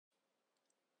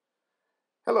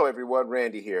Hello everyone,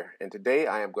 Randy here, and today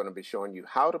I am going to be showing you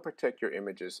how to protect your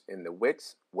images in the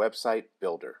Wix website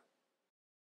builder.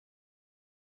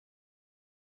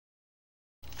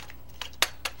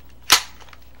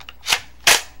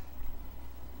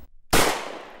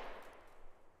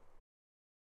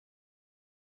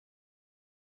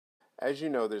 As you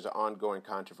know, there's an ongoing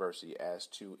controversy as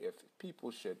to if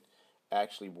people should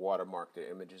actually watermark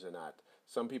their images or not.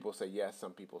 Some people say yes,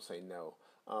 some people say no.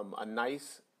 A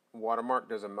nice watermark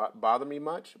doesn't bother me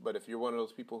much, but if you're one of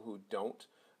those people who don't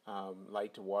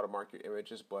like to watermark your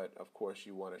images, but of course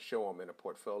you want to show them in a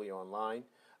portfolio online,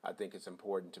 I think it's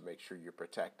important to make sure you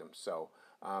protect them. So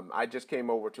I just came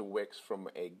over to Wix from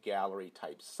a gallery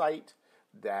type site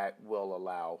that will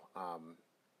allow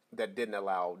that didn't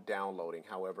allow downloading.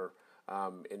 However,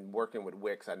 in working with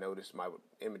Wix, I noticed my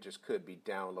images could be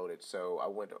downloaded. So I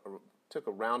took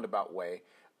a roundabout way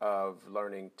of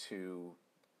learning to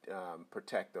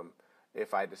protect them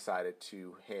if I decided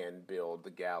to hand build the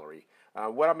gallery.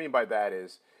 What I mean by that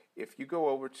is if you go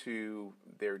over to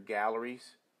their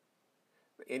galleries,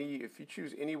 if you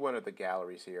choose any one of the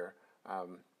galleries here,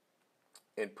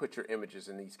 and put your images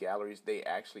in these galleries, they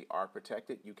actually are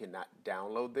protected. You cannot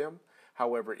download them.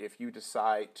 However, if you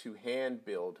decide to hand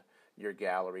build your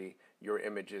gallery, your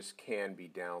images can be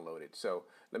downloaded. So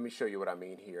let me show you what I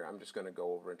mean here. I'm just going to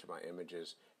go over into my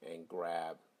images and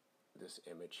grab this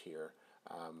image here.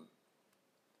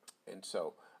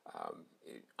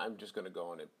 I'm just going to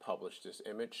go on and publish this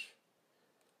image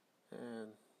and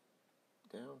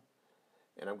down.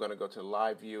 And I'm going to go to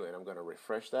live view and I'm going to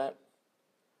refresh that.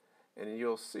 And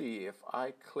you'll see if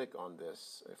I click on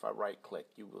this, if I right click,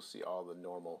 you will see all the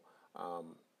normal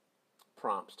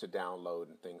prompts to download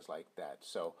and things like that.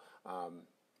 So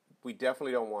we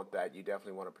definitely don't want that. You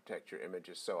definitely want to protect your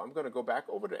images. So I'm going to go back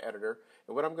over to editor,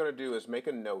 and what I'm going to do is make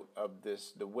a note of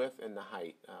this, the width and the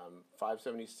height,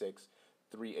 576,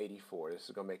 384. This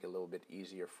is going to make it a little bit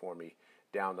easier for me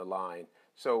down the line.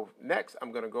 So next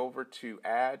I'm going to go over to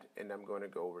add, and I'm going to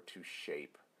go over to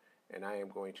shape. And I am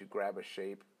going to grab a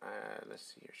shape,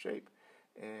 let's see here, shape,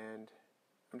 and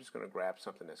I'm just going to grab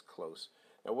something that's close.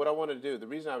 Now what I want to do, the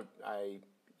reason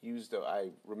I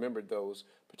remembered those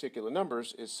particular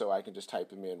numbers is so I can just type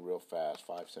them in real fast,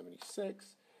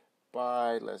 576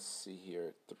 by, let's see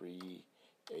here,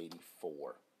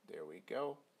 384. There we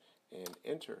go, and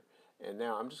enter. And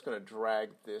now I'm just going to drag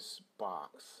this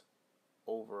box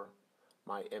over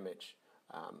my image.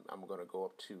 I'm going to go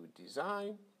up to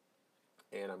design,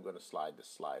 and I'm going to slide the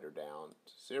slider down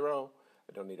to 0.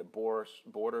 I don't need a border,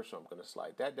 so I'm going to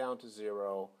slide that down to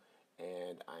 0,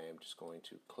 and I am just going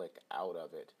to click out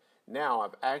of it. Now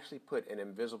I've actually put an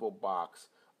invisible box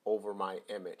over my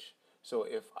image. So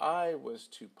if I was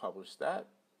to publish that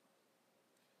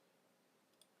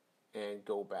and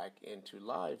go back into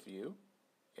live view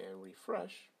and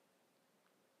refresh,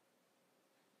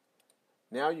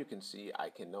 now you can see I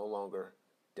can no longer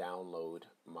download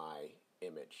my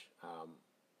image.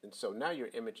 And so now your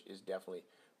image is definitely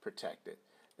protected.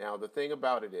 Now the thing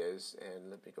about it is,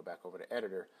 and let me go back over to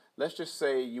editor, let's just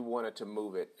say you wanted to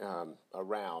move it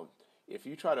around. If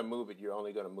you try to move it, you're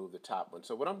only going to move the top one.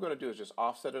 So what I'm going to do is just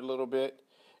offset it a little bit,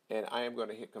 and I am going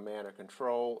to hit Command or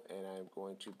Control, and I'm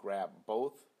going to grab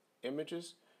both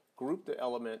images, group the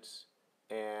elements,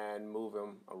 and move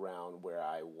them around where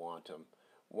I want them.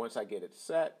 Once I get it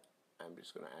set, I'm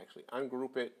just going to actually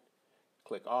ungroup it,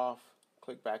 click off,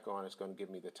 click back on. It's going to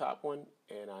give me the top one,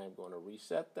 and I am going to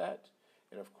reset that,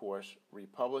 and of course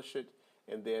republish it,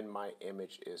 and then my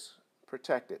image is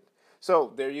protected.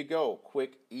 So there you go,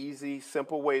 quick, easy,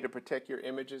 simple way to protect your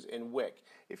images in Wix.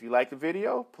 If you like the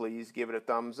video, please give it a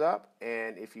thumbs up,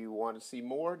 and if you want to see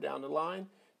more down the line,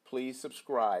 please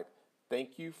subscribe.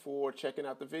 Thank you for checking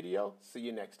out the video. See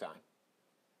you next time.